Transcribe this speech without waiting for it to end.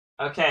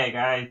Okay,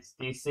 guys,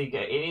 do you see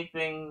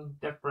anything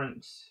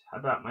different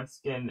about my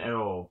skin at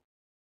all?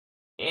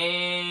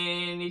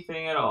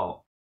 Anything at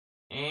all?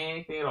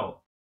 Anything at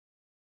all?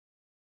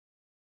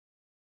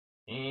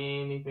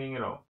 Anything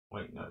at all?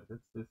 Wait, no, this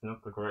is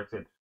not the correct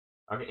it.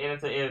 Okay,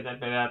 edit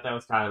that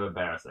was kind of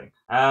embarrassing.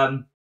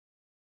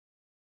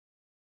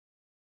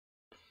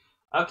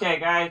 Okay,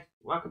 guys,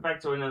 welcome back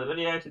to another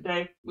video.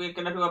 Today we're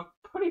gonna do a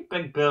pretty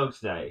big build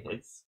today.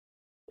 It's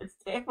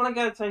definitely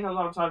gonna take a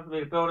lot of time for me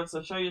to build it,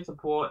 so show your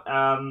support.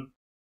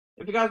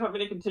 If you guys want me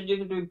to continue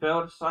to do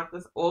builds like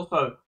this,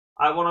 also,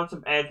 I wanted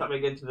to add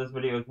something into this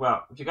video as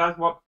well. If you guys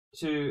want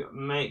to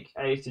make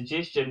a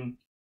suggestion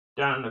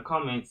down in the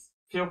comments,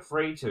 feel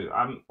free to.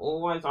 I'm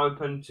always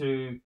open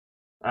to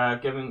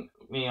giving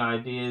me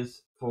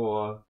ideas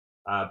for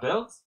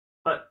builds,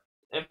 but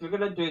if you're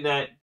going to do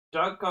that,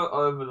 don't go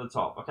over the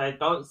top, okay?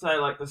 Don't say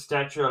like the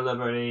Statue of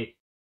Liberty,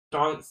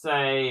 don't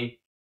say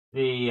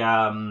the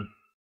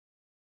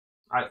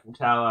Eiffel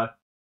Tower.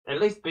 At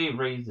least be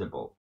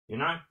reasonable, you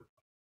know?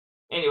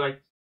 Anyway,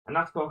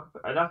 enough talk,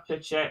 enough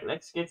chit chat.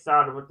 Let's get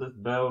started with this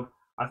build.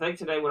 I think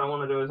today what I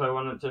want to do is I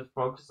want to just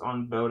focus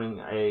on building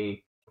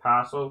a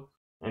castle,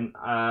 and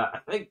I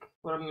think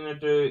what I'm gonna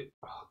do.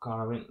 Oh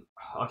god, I went.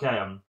 Okay,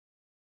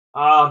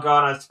 oh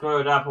god, I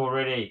screwed up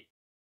already.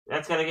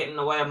 That's gonna get in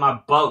the way of my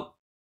boat.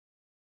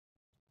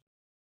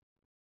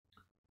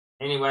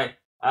 Anyway,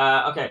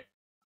 okay,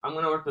 I'm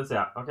gonna work this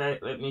out. Okay,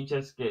 let me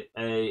just get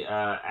a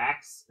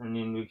axe, and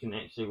then we can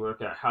actually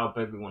work out how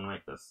big we want to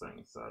make this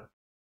thing. So.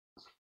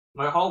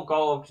 My whole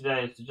goal of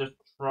today is to just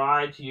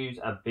try to use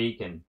a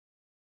beacon.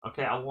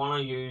 Okay, I want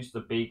to use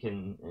the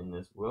beacon in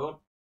this world.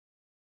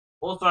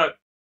 Also,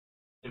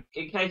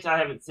 in case I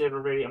haven't said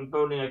already, I'm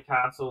building a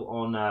castle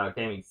on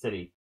Gaming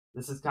City.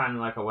 This is kind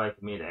of like a way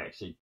for me to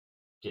actually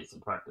get some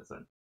practice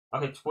in.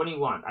 Okay,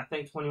 21. I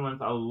think 21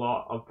 is a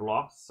lot of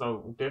blocks,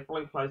 so we'll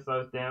definitely place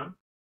those down.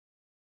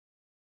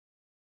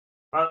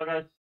 Alright,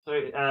 guys, so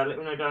let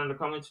me know down in the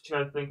comments what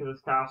you guys think of this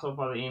castle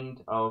by the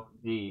end of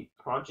the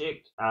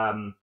project.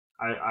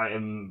 I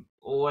am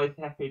always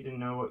happy to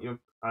know what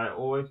I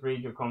always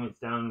read your comments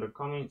down in the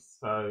comments,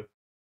 so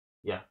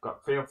yeah,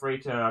 feel free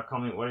to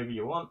comment whatever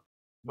you want.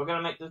 We're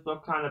gonna make this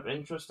look kind of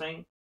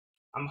interesting.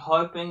 I'm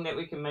hoping that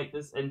we can make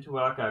this into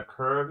like a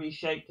curvy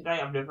shape today.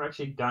 I've never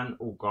actually done.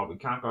 Oh god, we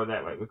can't go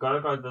that way. We've got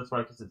to go this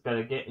way because it's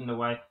gonna get in the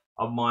way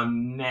of my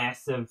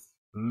massive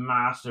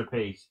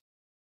masterpiece.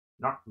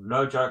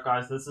 No joke,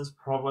 guys. This is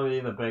probably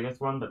the biggest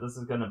one, but this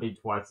is gonna be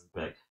twice as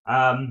big.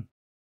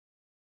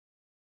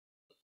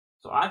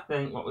 So I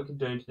think what we can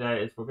do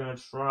today is we're going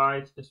to try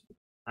to just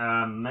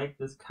make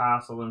this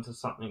castle into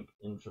something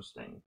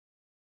interesting.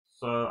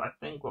 So I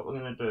think what we're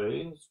going to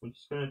do is we're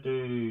just going to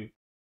do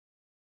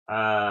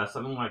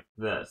something like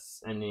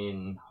this, and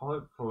then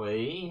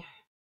hopefully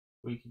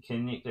we can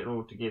connect it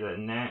all together,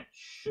 and that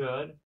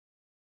should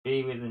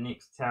be where the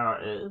next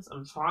tower is.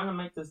 I'm trying to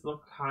make this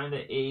look kind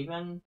of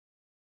even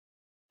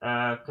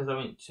because I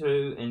went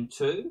 2 and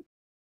 2.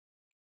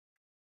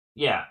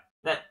 Yeah,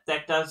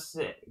 that does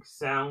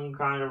sound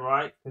kind of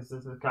right because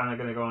this is kind of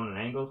going to go on an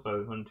angle.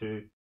 So 1,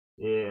 2,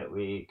 there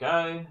we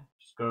go.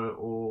 Just go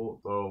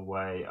all the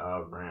way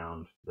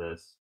around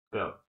this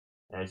build.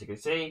 As you can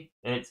see,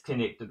 it's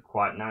connected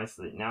quite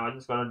nicely. Now I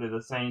just got to do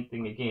the same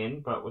thing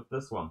again, but with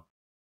this one.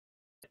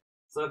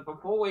 So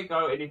before we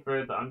go any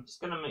further, I'm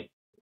just going to make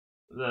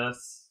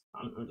this.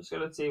 I'm just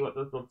going to see what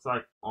this looks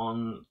like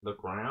on the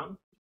ground.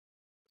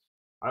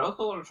 I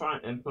also want to try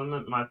and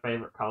implement my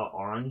favorite color,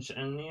 orange,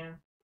 in there.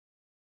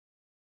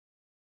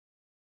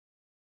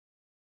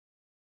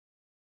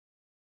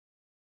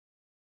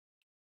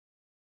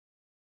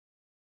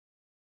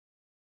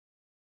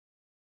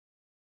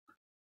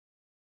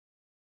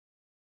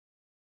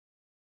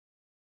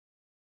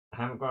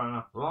 I haven't got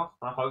enough blocks,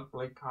 but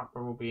hopefully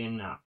copper will be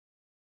enough.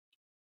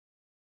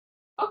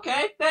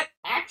 Okay, that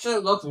actually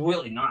looks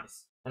really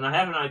nice. And I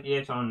have an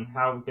idea on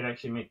how we could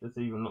actually make this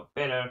even look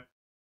better.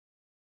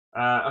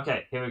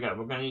 Okay, here we go.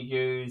 We're going to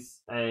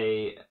use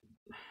a...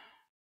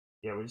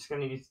 Yeah, we're just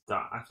going to use...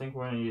 I think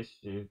we're going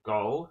to use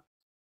gold.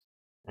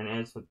 And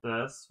as with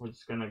this, we're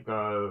just going to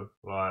go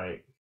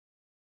like...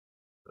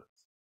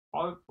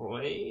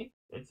 Hopefully,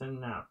 it's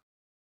enough.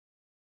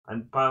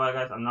 And by the way,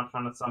 guys, I'm not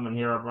trying to summon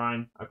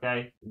Herobrine,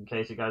 okay? In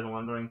case you guys are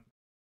wondering.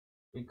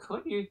 We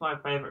could use my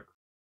favorite...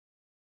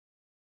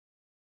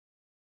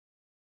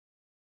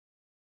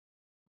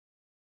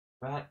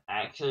 That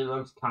actually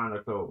looks kind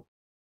of cool.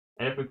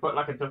 And if we put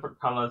like a different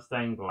color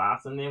stained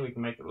glass in there, we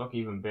can make it look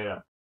even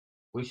better.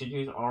 We should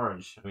use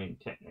orange. I mean,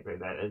 technically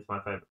that is my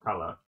favorite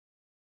color.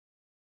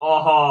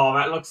 Oh,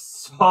 that looks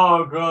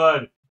so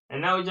good.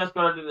 And now we just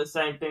gotta do the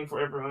same thing for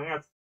everything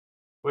else.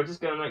 We're just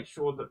gonna make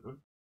sure that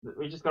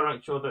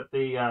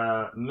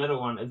the middle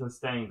one is a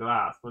stained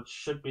glass, which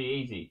should be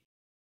easy.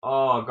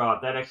 Oh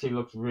god, that actually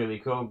looks really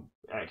cool.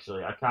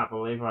 Actually, I can't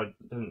believe I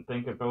didn't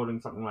think of building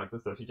something like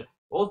this in the future.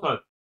 Also,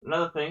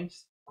 another thing,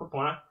 just quick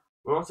pointer.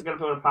 We're also going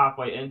to build a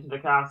pathway into the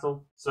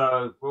castle,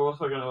 so we're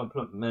also going to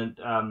implement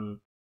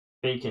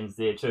beacons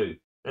there too.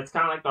 That's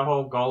kind of like the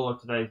whole goal of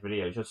today's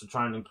video, just to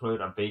try and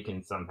include a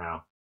beacon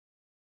somehow.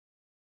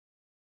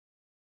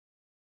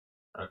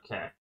 Okay,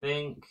 I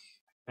think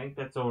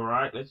that's all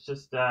right. Let's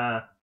just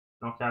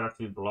knock out a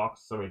few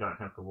blocks so we don't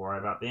have to worry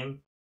about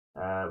them.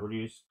 We'll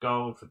use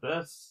gold for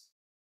this.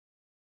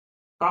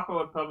 Copper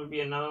would probably be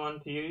another one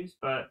to use,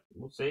 but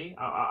we'll see.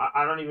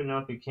 I don't even know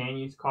if you can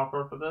use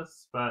copper for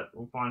this, but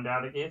we'll find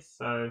out, I guess.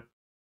 So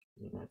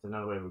that's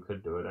another way we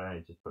could do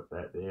it. Just put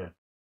that there.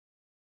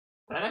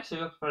 That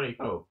actually looks pretty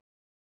cool.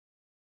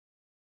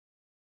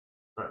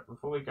 But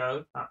before we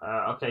go,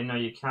 okay, no,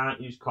 you can't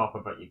use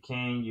copper, but you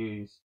can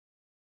use.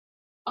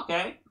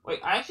 Okay, wait.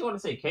 I actually want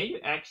to see. Can you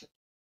actually?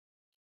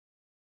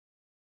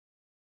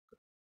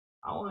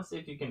 I want to see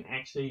if you can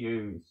actually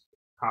use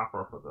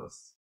copper for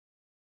this.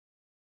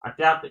 I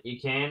doubt that you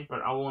can,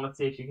 but I want to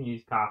see if you can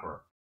use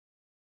copper.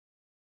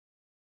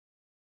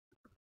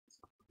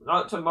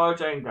 Note to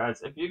Mojang,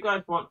 guys. If you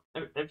guys are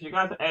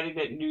adding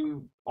that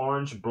new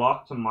orange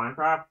block to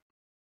Minecraft,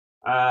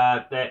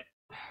 that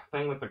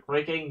thing with the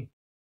clicking,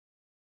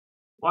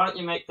 why don't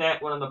you make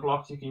that one of the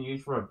blocks you can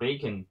use for a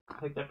beacon? I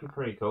think that'd be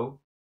pretty cool.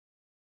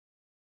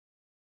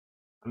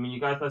 I mean,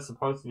 you guys are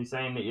supposed to be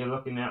saying that you're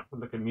looking out for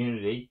the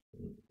community.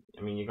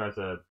 I mean, you guys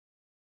are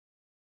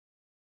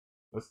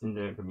listening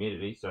to the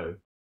community, so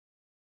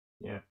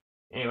yeah.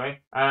 Anyway,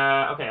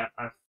 okay,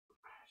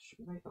 should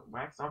we make it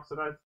wax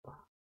oxidized?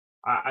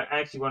 I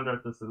actually wonder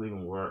if this will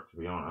even work, to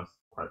be honest.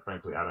 Quite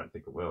frankly, I don't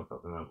think it will,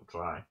 but then we'll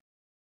try.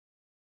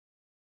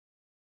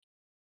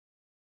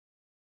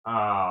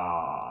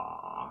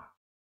 Ah,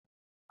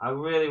 I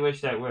really wish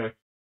that worked.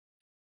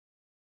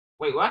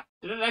 Wait, what?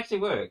 Did it actually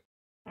work?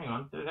 Hang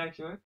on, did it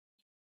actually work?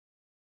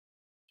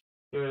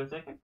 Give it a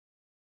second.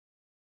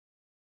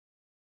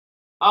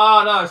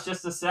 Oh no, it's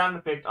just a sound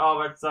effect. Oh,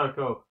 that's so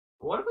cool.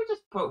 What if we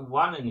just put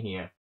one in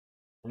here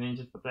and then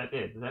just put that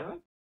there? Does that work?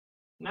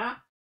 Nah.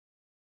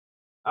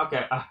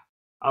 Okay.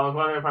 I was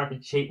wondering if I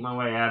could cheat my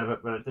way out of it,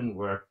 but it didn't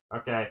work.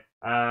 Okay.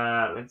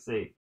 Let's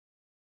see.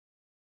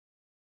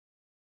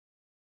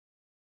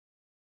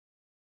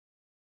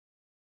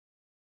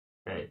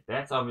 Okay,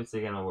 that's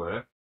obviously gonna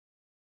work.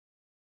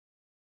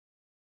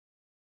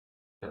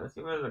 Okay, let's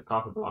get rid of the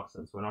copper block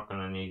since we're not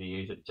gonna need to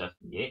use it just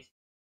yet.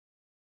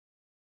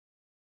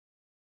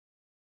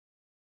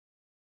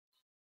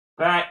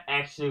 That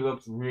actually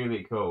looks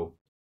really cool.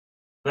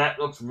 That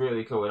looks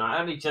really cool, and I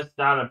only just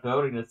started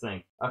building this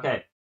thing.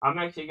 Okay, I'm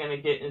actually gonna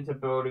get into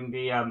building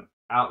the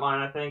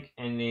outline, I think,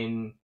 and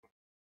then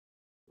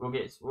we'll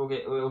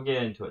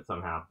get into it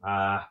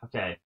somehow.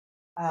 Okay.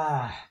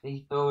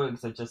 These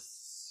buildings are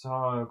just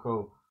so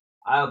cool.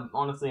 I'm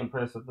honestly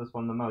impressed with this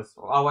one the most.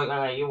 Oh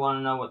wait. You want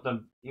to know what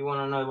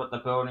the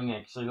building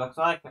actually looks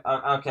like?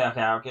 Okay.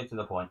 I'll get to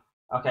the point.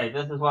 Okay,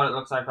 this is what it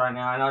looks like right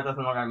now. I know it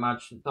doesn't look like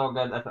much. It's all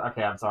good.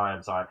 Okay, I'm sorry.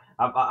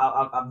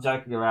 I'm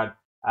joking around.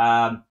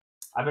 I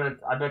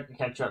better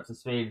catch you up to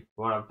speed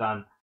for what I've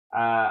done.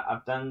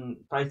 I've done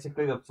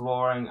basically the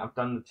flooring. I've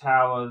done the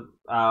towers,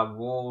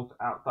 walls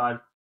outside.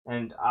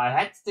 And I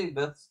had to do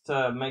this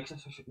to make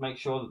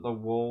sure that the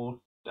walls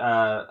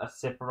are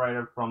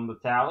separated from the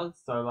towers.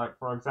 So, like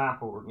for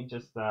example, let me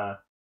just fix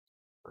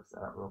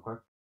that up real quick.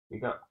 You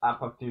go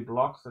up a few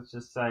blocks. Let's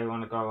just say you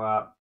want to go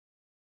up.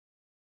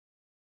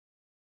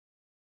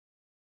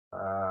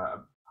 Uh,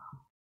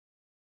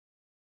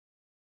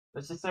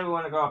 let's just say we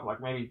want to go up like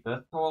maybe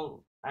this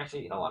tall.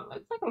 Actually, you know what?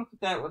 Let's take a look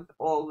at that with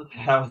all the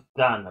towers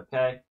done.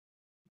 Okay.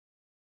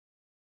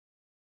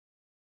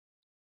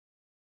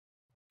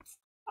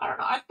 I don't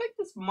know. I think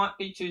this might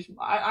be too.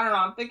 I don't know.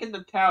 I'm thinking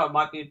the tower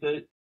might be a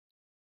bit.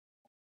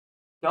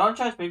 Don't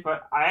trust me,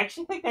 but I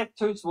actually think that's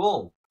too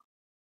small.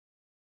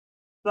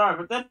 Sorry,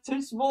 but that's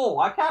too small.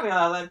 I can't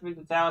allow that to be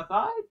the tower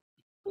side.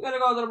 We gotta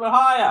go a little bit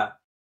higher.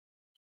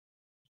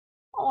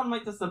 I want to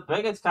make this the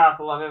biggest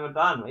castle I've ever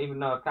done, even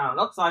though it kind of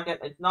looks like it.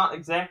 It's not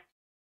exact.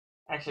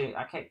 Actually,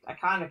 I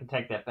kind of can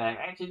take that back.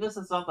 Actually, this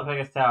is not the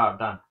biggest tower I've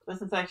done.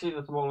 This is actually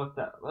the smallest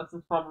tower. This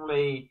is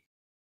probably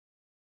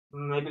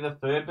maybe the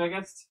third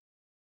biggest.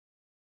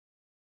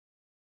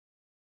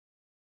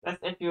 That's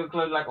if you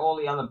include like all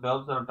the other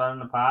builds that I've done in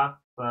the past.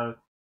 So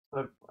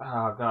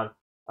oh god.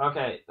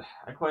 Okay,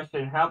 a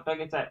question: how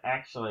big is that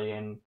actually,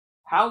 and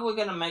how are we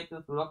gonna make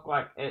this look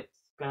like it's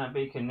gonna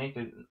be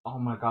connected? Oh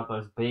my god,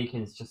 those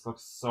beacons just look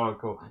so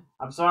cool.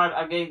 I'm sorry,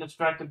 I'm getting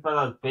distracted by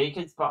those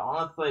beacons, but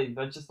honestly,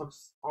 they just look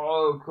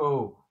so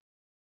cool.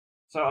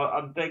 So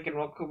I'm thinking,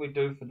 what could we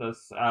do for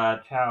this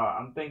tower?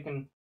 I'm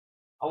thinking,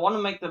 I want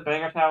to make the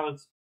bigger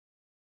towers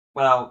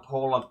well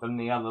taller than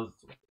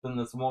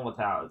the smaller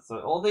towers. So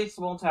all these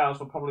small towers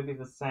will probably be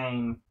the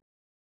same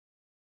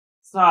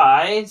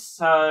size.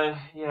 So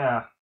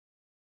yeah.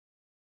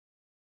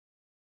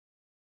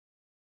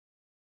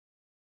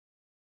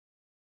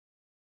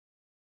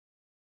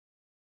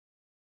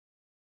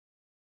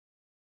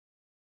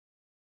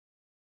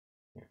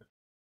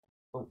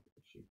 Oh,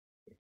 shoot.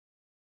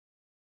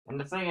 And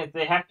the thing is,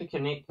 they have to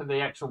connect to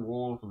the actual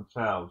walls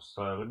themselves.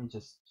 So let me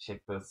just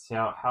check this. See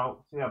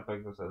how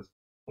big this is.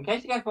 In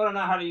case you guys want to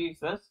know how to use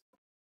this,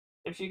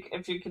 if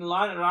you can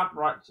line it up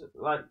right to,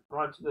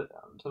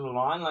 the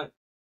line, like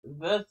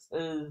this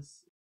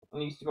is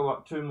needs to go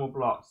up 2 more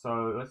blocks.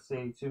 So let's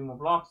see, 2 more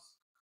blocks,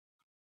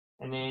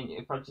 and then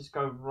if I just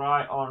go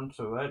right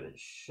onto it, it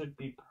should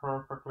be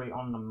perfectly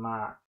on the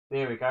mark.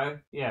 There we go.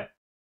 Yeah.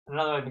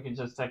 Another way we can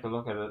just take a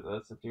look at it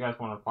is if you guys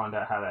want to find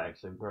out how to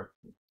actually work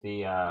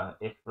the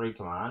F3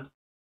 command.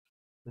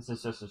 This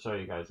is just to show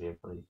you guys the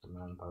F3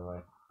 command, by the way.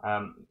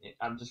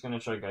 I'm just going to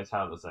show you guys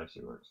how this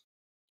actually works.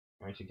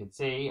 As you can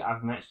see,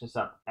 I've matched this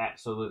up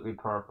absolutely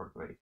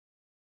perfectly.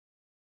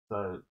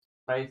 So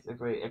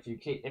basically, if you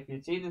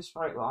see the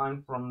straight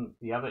line from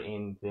the other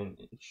end, then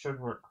it should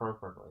work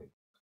perfectly.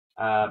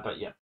 But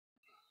yeah.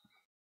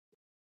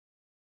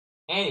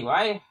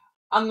 Anyway,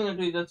 I'm gonna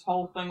do this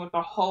whole thing with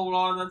a whole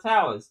lot of the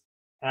towers,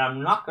 and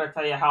I'm not gonna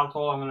tell you how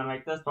tall I'm gonna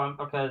make this one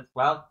because,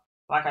 well,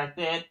 like I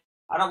said,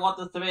 I don't want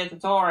this to be a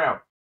tutorial.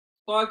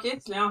 So I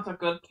guess now's a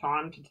good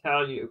time to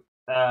tell you.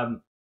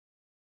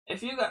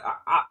 If you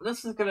got,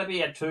 this is going to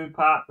be a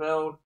 2-part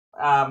build.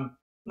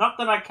 Not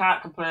that I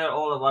can't complete it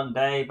all in one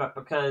day, but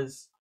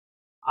because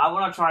I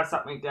want to try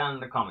something down in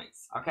the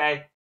comments.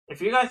 Okay,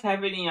 if you guys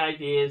have any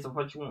ideas of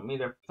what you want me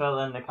to fill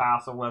in the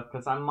castle with,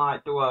 because I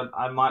might do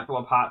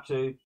a part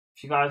 2.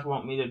 If you guys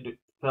want me to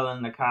fill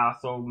in the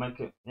castle, make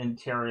it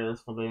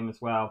interiors for them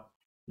as well,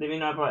 let me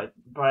know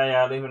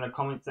by leaving a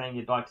comment saying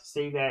you'd like to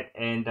see that,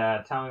 and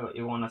tell me what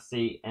you want to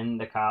see in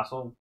the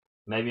castle.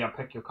 Maybe I'll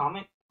pick your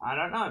comment. I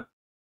don't know.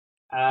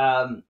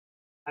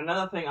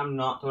 Another thing I'm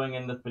not doing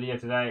in this video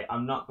today,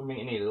 I'm not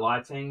doing any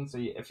lighting. So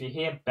if you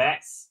hear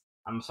bats,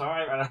 I'm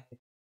sorry, but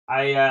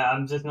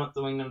I'm just not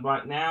doing them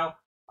right now.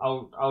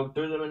 I'll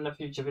do them in the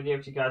future video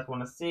if you guys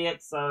want to see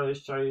it. So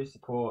show you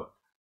support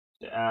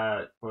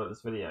for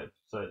this video.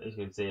 So as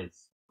you can see,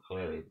 it's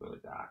clearly really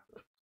dark.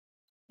 But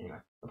anyway,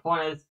 the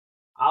point is,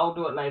 I'll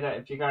do it later.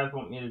 If you guys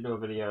want me to do a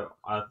video,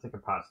 I'll take a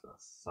part of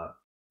this. So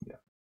yeah.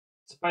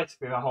 So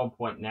basically the whole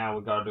point now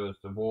we gotta do is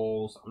the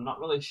walls. I'm not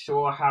really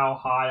sure how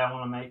high I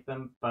want to make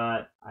them,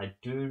 but I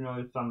do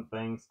know some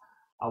things.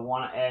 I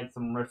want to add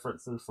some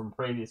references from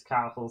previous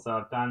castles that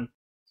I've done.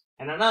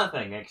 And another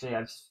thing, actually,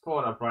 I just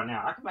thought of right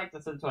now, I could make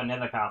this into a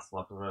nether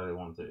castle if I really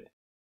want to.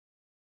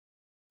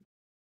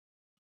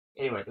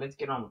 Anyway, let's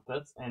get on with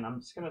this, and I'm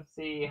just gonna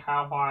see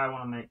how high I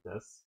want to make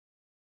this.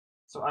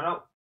 So I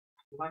don't,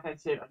 like I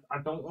said, I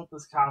don't want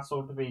this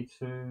castle to be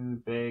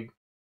too big.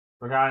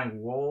 Regarding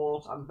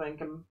walls, I'm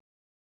thinking.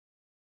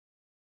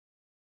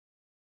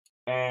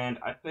 And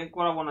I think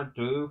what I want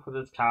to do for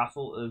this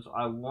castle is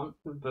I want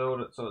to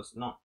build it so it's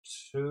not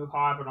too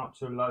high but not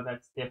too low.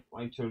 That's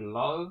definitely too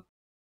low.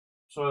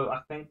 So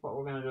I think what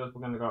we're going to do is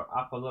we're going to go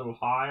up a little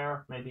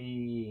higher.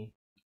 Maybe,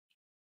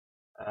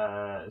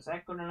 is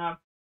that good enough?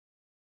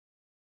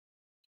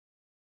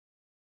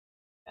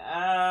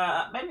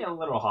 Maybe a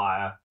little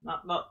higher.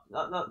 Not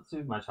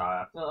too much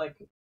higher. I feel like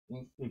it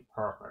needs to be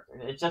perfect.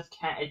 It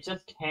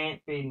just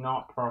can't be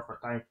not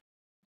perfect.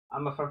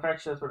 I'm a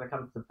perfectionist when it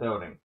comes to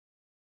building.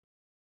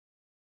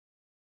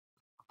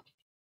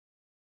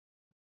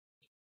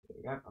 There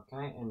we go.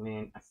 Okay, and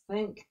then I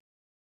think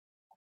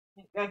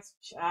that's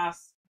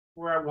just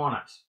where I want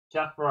it.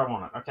 Just where I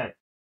want it. Okay.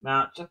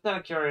 Now, just out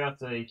of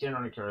curiosity,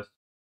 generally curious,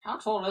 how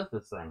tall is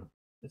this thing?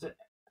 Is it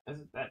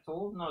that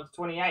tall? No, it's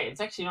 28.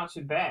 It's actually not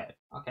too bad.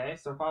 Okay,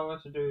 so if I were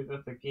to do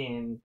this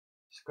again,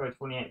 just go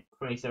 28,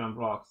 27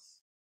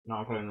 blocks,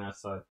 not including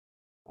this, so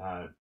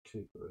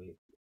 2, 3.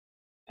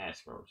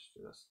 Scroll, just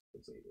do this.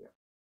 It's easier.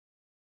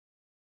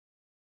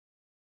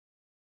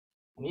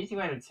 An easy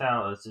way to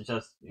tell is to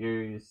just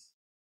use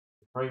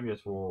the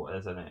previous wall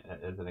as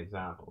an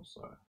example.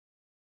 So.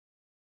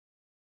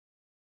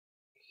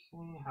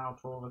 Okay, how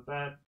tall is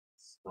that?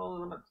 Still a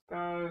little bit to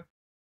go.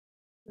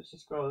 Let's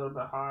just go a little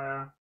bit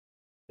higher.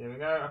 There we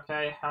go.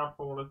 Okay, how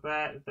tall is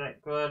that? Is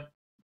that good?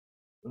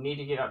 We need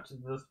to get up to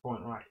this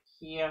point right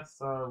here,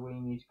 so we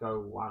need to go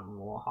one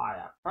more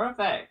higher.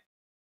 Perfect!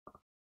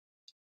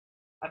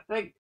 I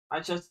think I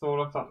just thought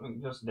of something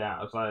just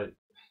now. It's like,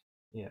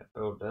 yeah,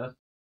 build this.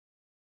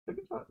 We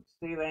could put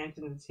sea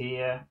lanterns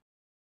here.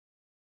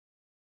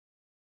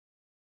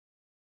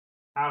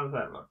 How does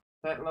that look?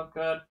 Does that look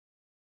good?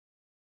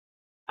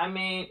 I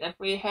mean, if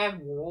we have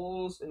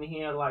walls in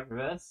here like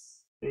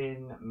this,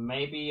 then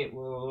maybe it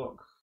will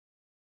look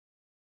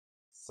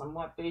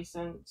somewhat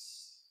decent.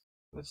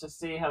 Let's just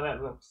see how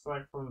that looks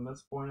like from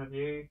this point of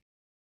view.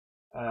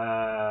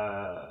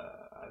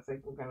 I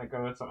think we're gonna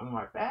go with something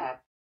like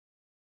that.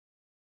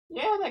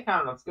 Yeah, that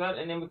kind of looks good.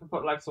 And then we can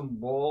put like some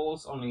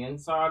walls on the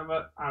inside of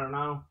it. I don't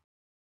know.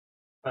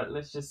 But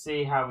let's just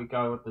see how we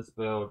go with this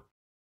build.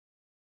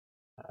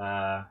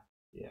 Yeah.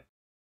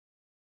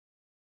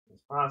 As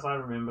far as I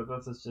remember,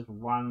 this is just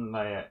one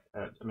layer,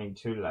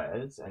 2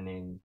 layers, and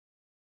then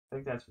I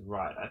think that's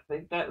right. I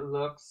think that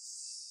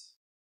looks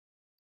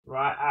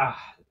right.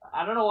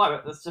 I don't know why,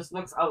 but this just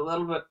looks a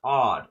little bit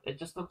odd. It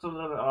just looks a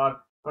little bit odd,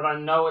 but I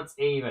know it's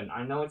even.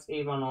 I know it's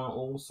even on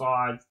all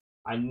sides.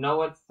 I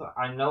know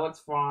it's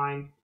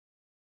fine.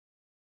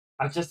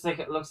 I just think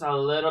it looks a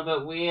little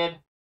bit weird.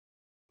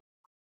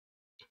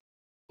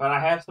 But I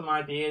have some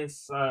ideas,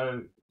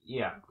 so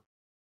yeah.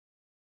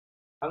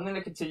 I'm going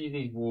to continue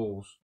these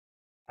walls.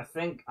 I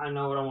think I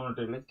know what I want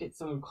to do. Let's get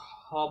some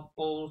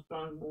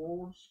cobblestone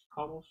walls.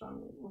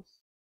 Cobblestone walls?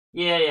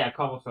 Yeah,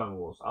 cobblestone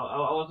walls.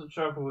 I wasn't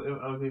sure if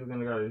I was either going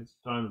to go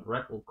stone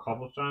brick or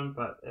cobblestone,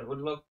 but it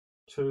would look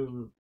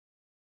too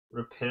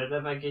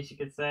repetitive, I guess you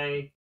could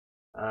say.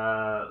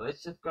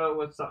 Let's just go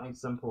with something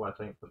simple, I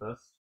think, for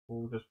this.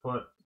 We'll just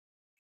put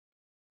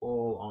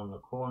all on the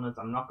corners.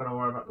 I'm not going to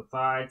worry about the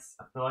sides.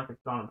 I feel like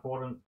it's not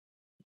important.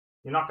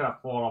 You're not going to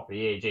fall off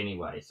the edge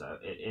anyway, so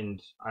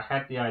and I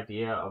had the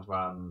idea of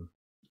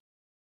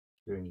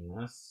doing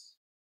this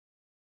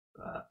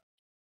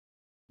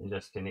and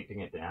just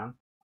connecting it down.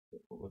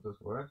 Will this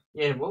work?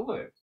 Yeah, it will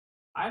work.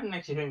 I didn't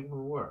actually think it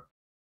would work.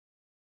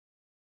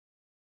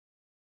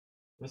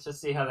 Let's just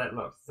see how that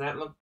looks. Does that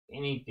look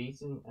any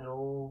decent at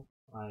all?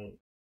 Like,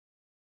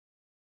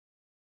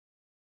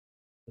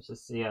 let's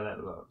just see how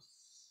that looks.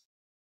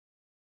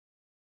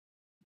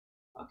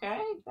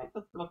 Okay, that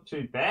doesn't look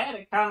too bad.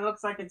 It kind of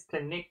looks like it's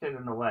connected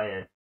in a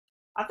way.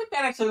 I think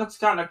that actually looks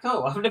kind of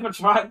cool. I've never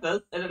tried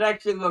this, and it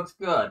actually looks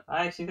good.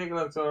 I actually think it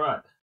looks alright.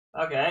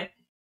 Okay.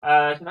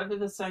 Should I do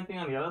the same thing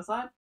on the other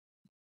side?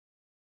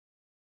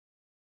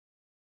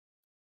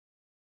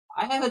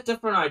 I have a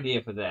different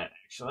idea for that,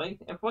 actually.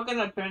 If we're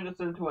gonna turn this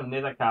into a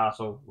nether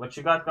castle, which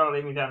you guys gotta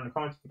leave me down in the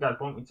comments if you guys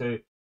want me to,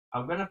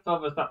 I'm gonna fill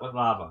this up with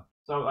lava.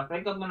 So I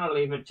think I'm gonna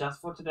leave it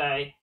just for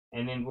today,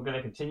 and then we're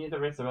gonna continue the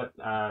rest of it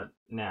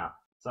now.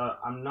 So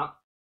I'm not.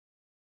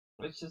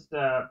 Let's just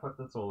put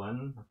this all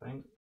in. I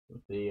think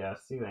with the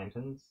sea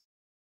lanterns.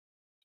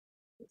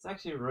 This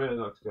actually really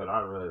looks good. I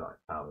really like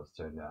how this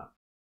turned out.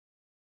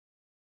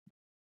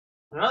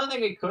 Another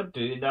thing we could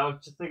do, I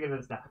was just thinking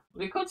this now,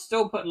 we could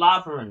still put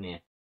lava in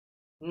there.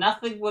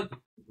 Nothing would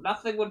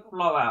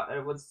flow out.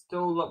 It would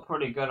still look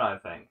pretty good, I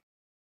think.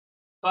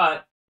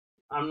 But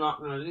I'm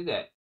not gonna do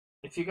that.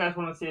 If you guys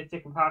want to see a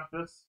second part of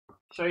this,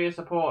 show your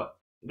support.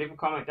 Leave a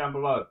comment down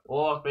below,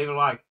 or leave a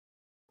like.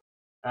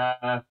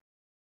 Yeah,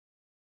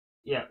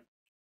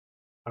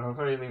 I'll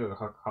probably leave a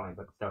comment,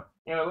 but still.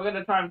 Anyway, we're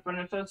gonna try and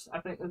finish this.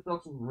 I think this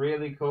looks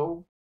really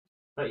cool.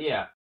 But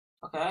yeah,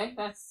 okay,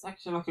 that's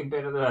actually looking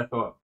better than I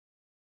thought.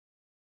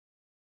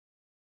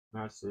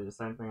 Now let's do the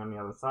same thing on the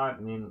other side,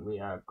 and then we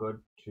are good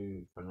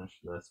to finish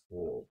this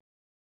wall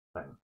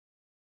thing.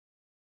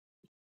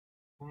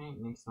 Okay,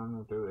 next one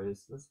we'll do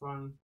is this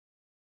one.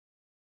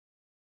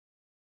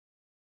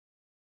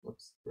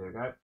 Whoops, there we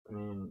go. And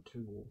then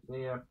two walls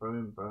there,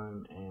 boom,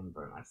 boom, and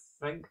boom. I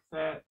think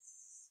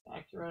that's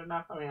accurate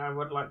enough. I mean, I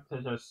would like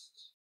to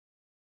just,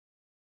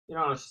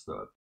 let's just do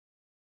it.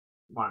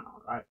 Why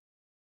not, right?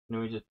 And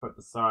then we just put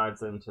the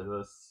sides into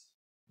this.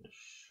 It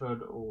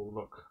should all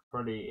look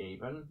pretty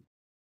even.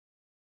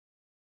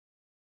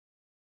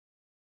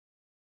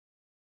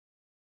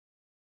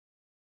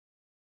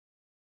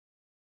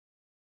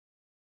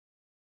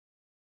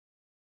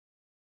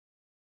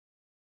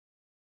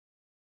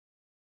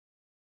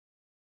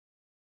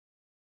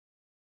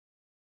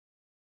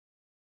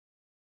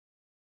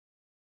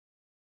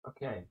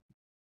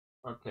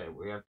 Okay,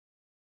 we have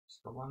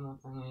just got one more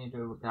thing we need to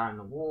do down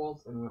the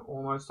walls, and we're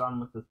almost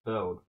done with this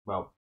build.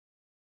 Well,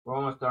 we're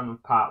almost done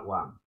with part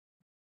one.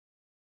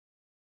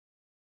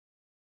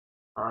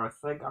 I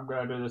think I'm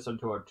going to do this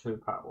into a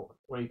two-part or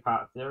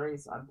three-part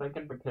series. I'm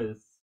thinking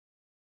because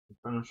we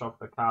finish off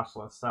the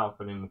castle itself,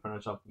 and then we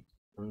finish off the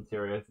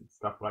interiors and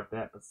stuff like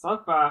that. But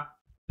so far,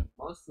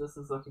 most of this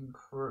is looking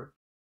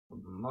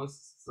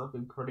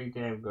pretty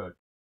damn good.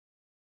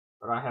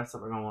 But I have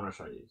something I want to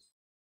show you.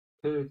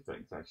 Two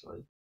things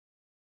actually.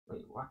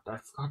 Wait, what? I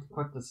forgot to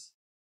put this.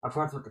 I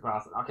forgot to put the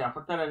glass in. Okay, I'll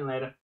put that in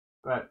later.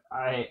 But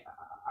I'm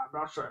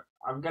not sure.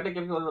 I'm gonna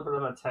give you a little bit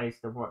of a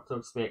taste of what to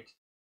expect.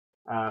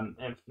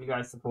 If you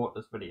guys support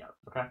this video,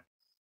 okay?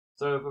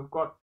 So we've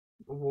got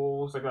the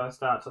walls are gonna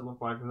start to look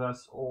like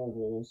this. All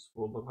walls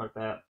will look like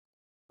that.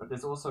 But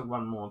there's also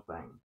one more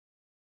thing.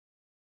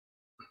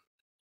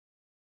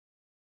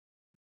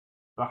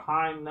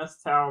 Behind this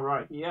tower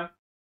right here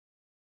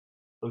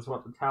is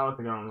what the towers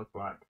are gonna look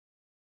like.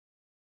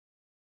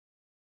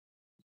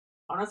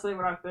 Honestly,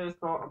 when I first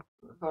thought of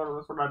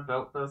this when I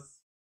built this,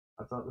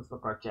 I thought this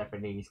looked like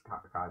Japanese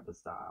kind of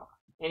style.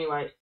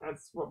 Anyway,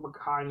 that's what we're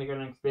kind of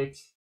going to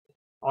expect.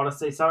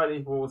 Honestly, some of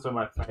these walls are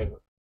my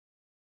favorite.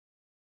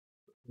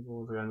 These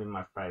walls are going to be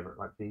my favorite,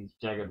 like these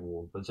jagged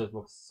walls. It just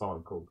looks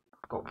so cool.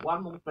 Got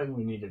one more thing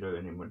we need to do,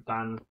 and then we're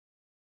done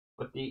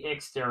with the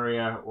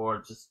exterior,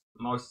 or just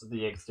most of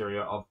the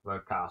exterior of the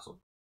castle.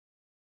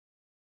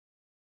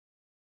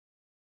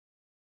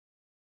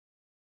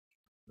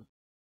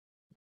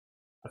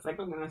 I think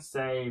I'm going to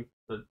save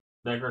the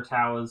bigger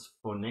towers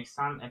for next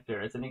time, if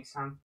there is a next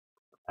time.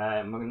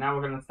 Now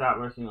we're going to start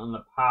working on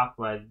the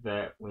pathway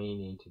that we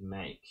need to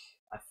make.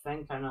 I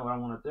think I know what I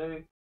want to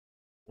do,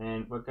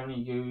 and we're going to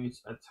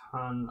use a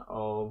ton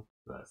of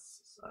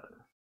this. So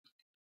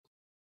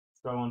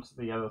let's go on to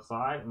the other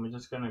side, and we're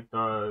just going to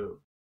go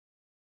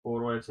all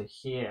the way to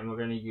here, and we're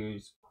going to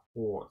use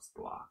quartz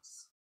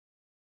blocks.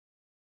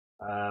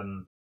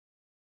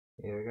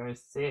 Here we go,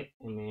 set,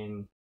 and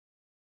then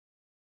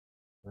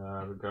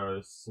we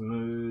go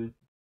smooth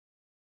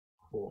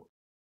quartz.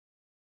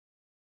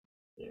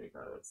 There we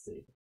go, let's see.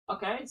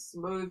 Okay,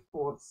 smooth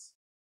quartz.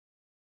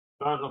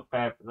 Don't look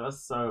bad for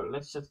this, so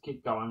let's just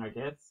keep going, I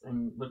guess.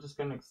 And we're just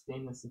going to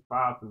extend this as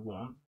far as we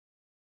want.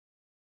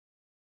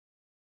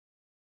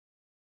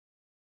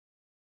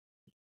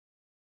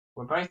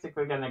 We're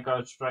basically going to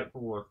go straight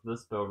towards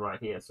this build right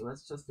here. So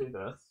let's just do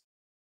this.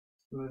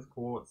 Smooth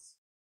quartz.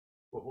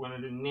 What we're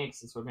going to do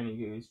next is we're going to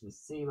use the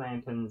sea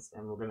lanterns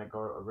and we're going to go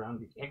around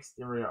the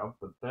exterior of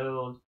the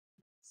build.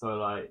 So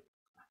like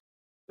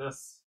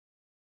this.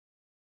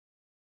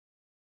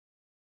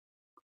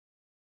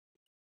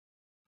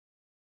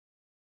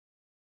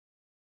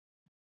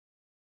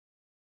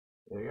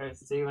 There we go,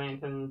 sea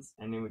lanterns,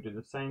 and then we do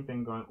the same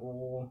thing going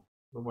all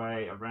the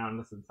way around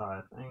this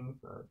entire thing.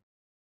 So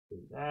do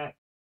that,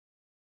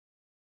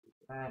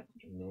 and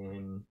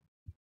then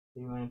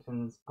sea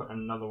lanterns, put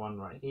another one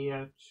right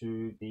here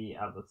to the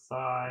other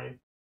side.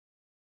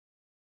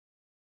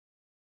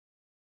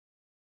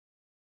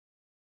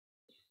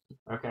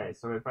 Okay,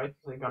 so we've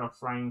basically got a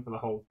frame for the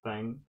whole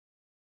thing.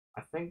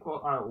 I think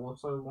what I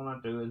also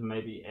want to do is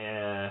maybe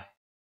I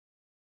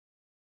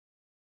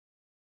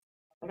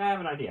think I have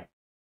an idea.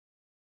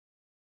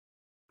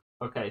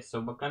 Okay, so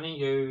we're going to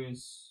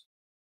use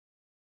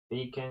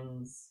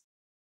beacons.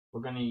 We're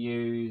going to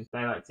use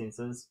daylight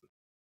sensors.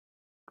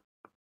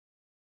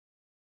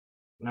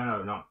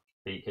 No, not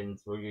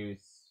beacons. We'll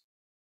use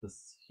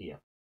this here.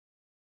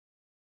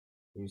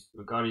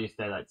 We've got to use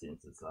daylight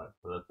sensors though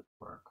for this to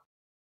work.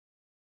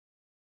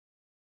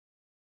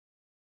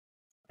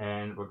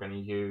 And we're going to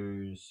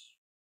use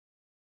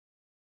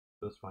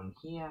this one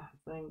here,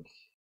 I think.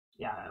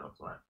 Yeah, that looks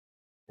right.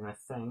 And I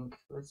think,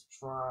 let's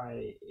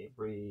try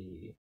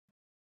every...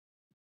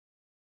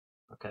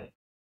 Okay.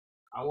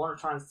 I want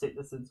to try and set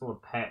this into a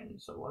pattern.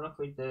 So what if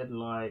we did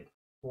like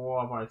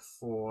 4 by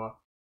 4,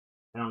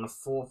 and on the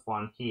fourth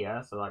one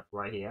here, so like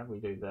right here, we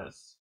do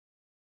this.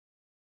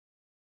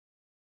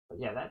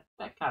 But yeah,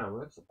 that kind of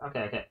works.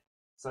 Okay.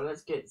 So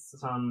let's get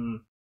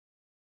some...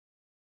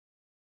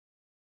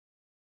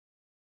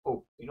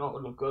 Oh, you know what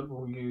would look good?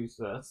 We'll use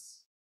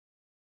this.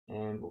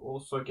 And we'll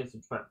also get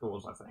some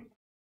trapdoors, I think.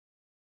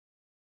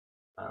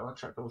 What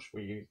trapdoors should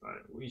we use though?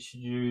 We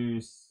should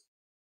use...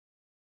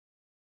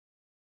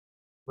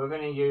 We're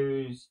going to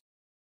use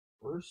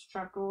roost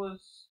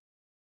trapdoors.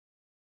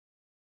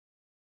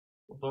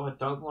 Although I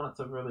don't want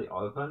it to really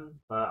open,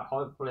 but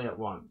hopefully it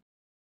won't.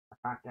 I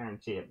can't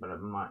guarantee it, but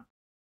it might.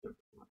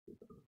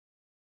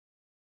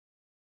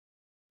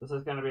 This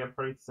is going to be a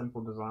pretty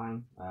simple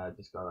design.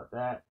 Just go like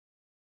that.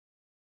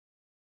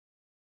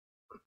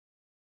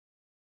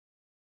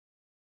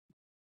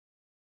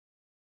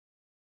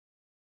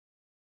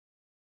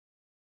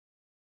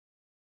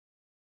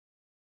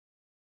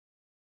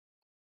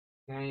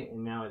 Okay,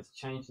 and now it's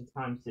changed the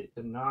time set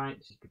to night,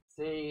 as you can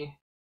see.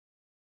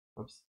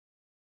 Oops.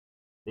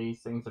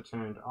 These things are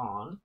turned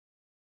on.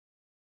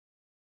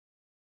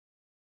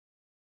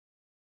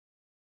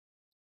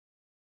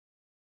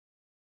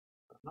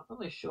 I'm not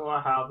really sure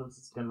how this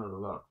is going to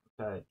look.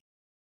 Okay.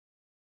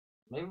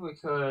 Maybe we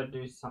could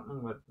do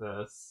something with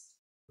this.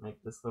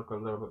 Make this look a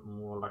little bit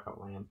more like a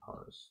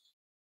lamppost.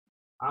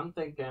 I'm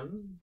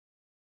thinking...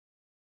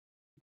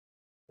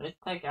 Let's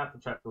take out the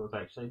trapdoors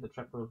actually. The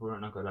trapdoors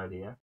weren't a good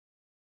idea.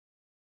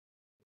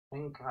 I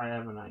think I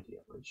have an idea.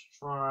 Let's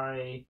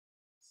try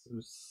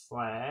some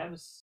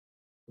slabs.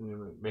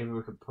 Maybe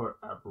we could put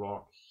a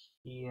block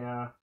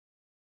here.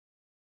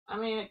 I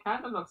mean, it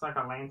kind of looks like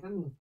a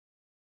lantern.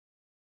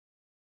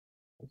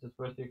 I just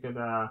wish you could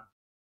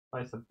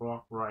place a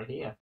block right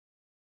here.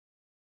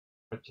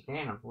 But you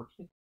can,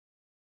 unfortunately.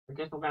 I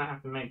guess we're gonna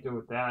have to make do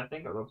with that. I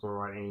think it looks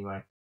alright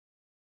anyway.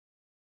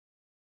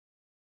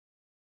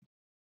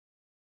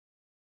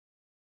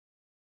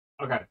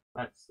 Okay,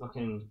 that's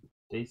looking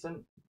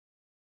decent.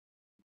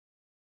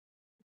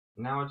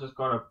 Now I just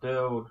gotta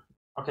build.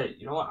 Okay,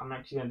 you know what? I'm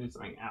actually gonna do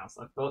something else.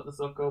 I thought this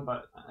looked cool,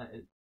 but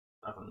it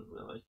doesn't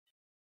really.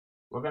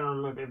 We're gonna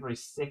remove every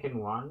second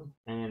one,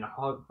 and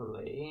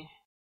hopefully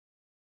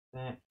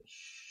that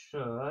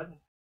should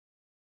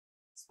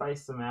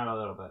space them out a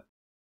little bit.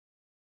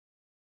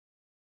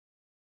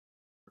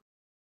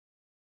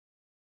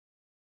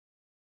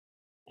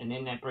 And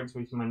then that brings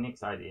me to my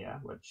next idea,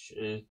 which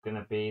is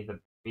gonna be the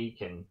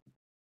beacon.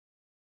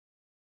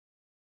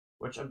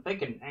 Which I'm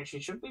thinking,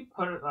 actually, should we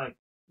put it like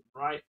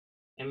right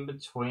in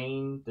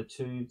between the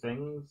two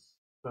things?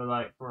 So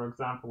like, for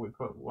example, we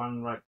put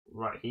one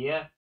right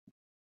here.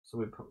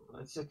 So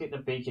let's just get the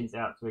beacons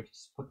out so we can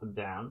just put them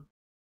down.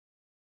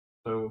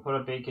 So we'll put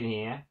a beacon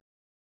here.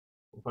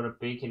 We'll put a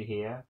beacon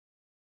here.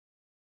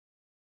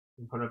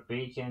 We'll put a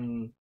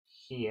beacon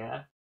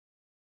here.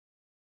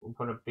 We'll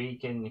put a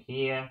beacon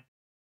here.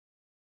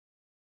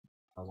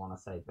 I want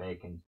to say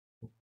bacon.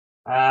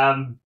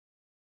 And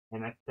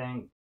I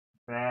think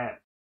that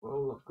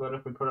will look good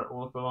if we put it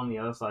also on the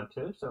other side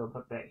too. So we'll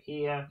put that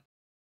here.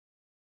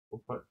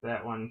 We'll put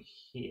that one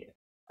here.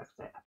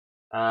 Like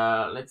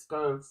that. Let's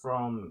go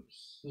from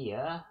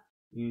here.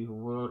 Use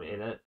world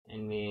edit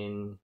and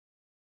then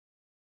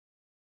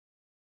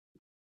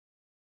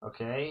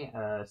Okay,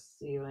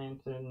 sea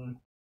lantern.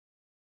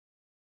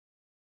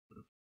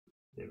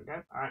 There we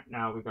go. Alright,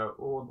 now we go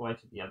all the way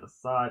to the other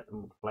side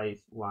and we'll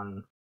place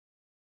one.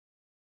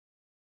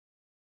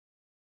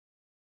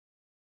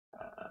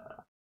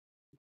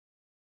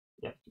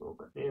 Yep, we'll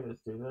go there.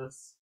 Let's do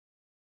this.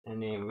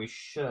 And then we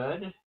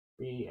should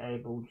be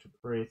able to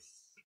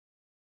press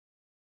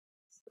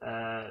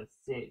set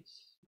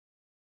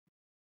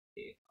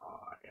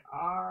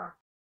R,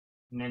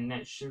 and then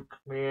that should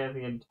clear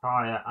the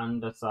entire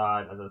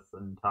underside of this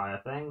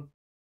entire thing.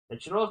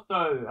 It should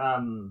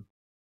also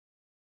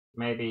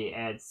maybe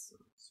add some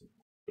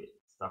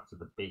stuff to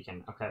the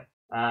beacon. Okay,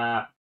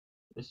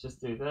 let's just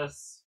do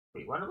this.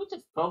 Wait, why don't we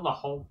just fill the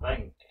whole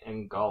thing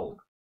in gold?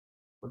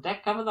 Would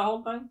that cover the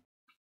whole thing?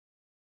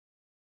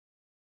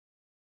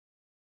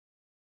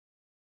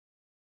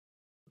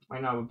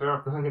 Wait, no, we're better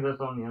off doing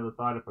this on the other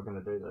side if we're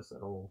going to do this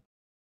at all.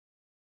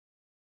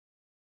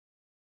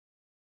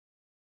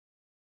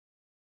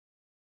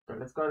 Okay,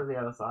 let's go to the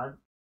other side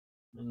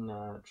and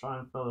try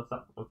and fill this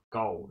up with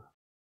gold.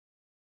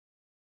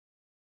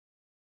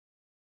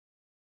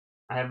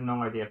 I have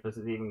no idea if this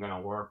is even going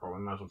to work, but we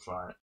might as well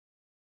try it.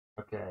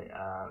 Okay,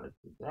 let's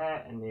do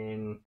that, and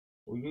then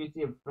we'll use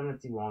the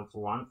infinity one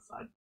for once.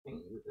 I think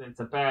it's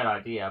a bad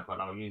idea,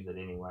 but I'll use it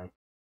anyway.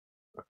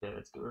 Okay,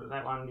 let's get rid of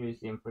that one, use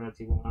the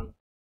infinity one.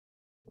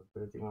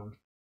 Infinity one.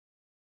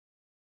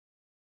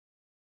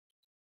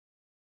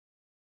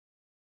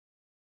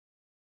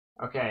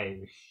 Okay,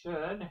 we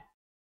should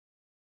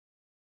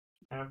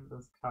have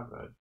this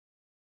covered.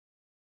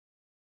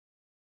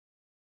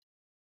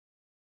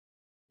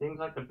 Seems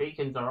like the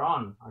beacons are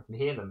on. I can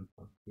hear them.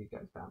 You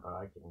guys can't, but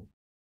I can.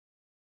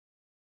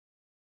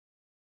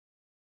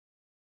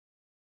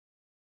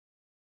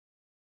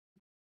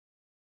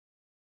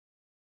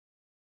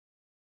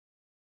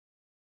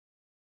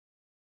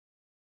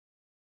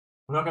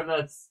 Look at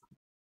this.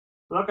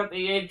 Look at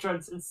the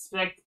entrance. It's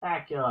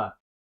spectacular.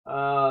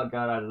 Oh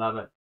god, I love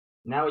it.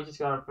 Now we just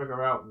gotta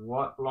figure out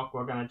what block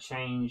we're gonna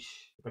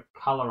change the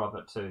color of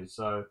it to.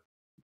 So,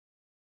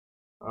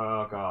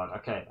 oh god.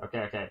 Okay.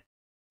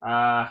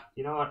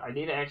 You know what? I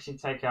need to actually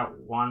take out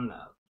one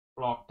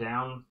block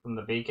down from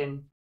the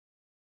beacon,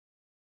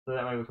 so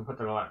that way we can put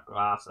the right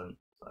glass in.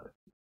 So that's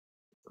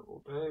what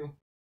we'll do.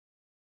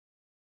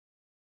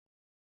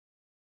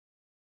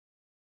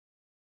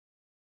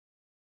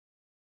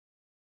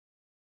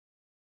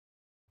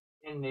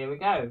 And there we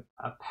go.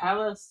 A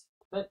palace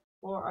fit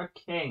for a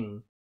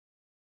king.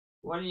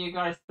 What do you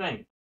guys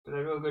think? Did I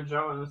do a good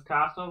job on this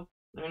castle?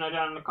 Let me know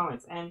down in the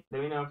comments, and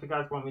let me know if you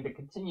guys want me to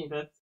continue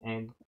this.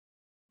 And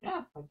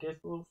yeah, I guess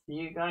we'll see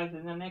you guys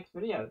in the next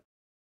video.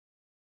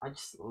 I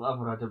just love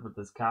what I did with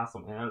this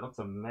castle, man. It looks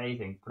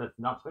amazing, but it's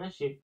not finished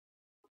yet.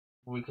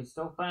 We can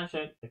still finish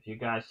it if you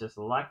guys just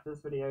like this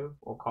video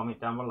or comment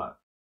down below.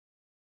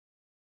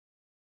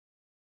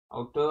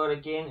 I'll do it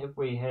again if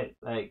we hit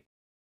like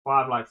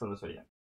 5 likes on this video.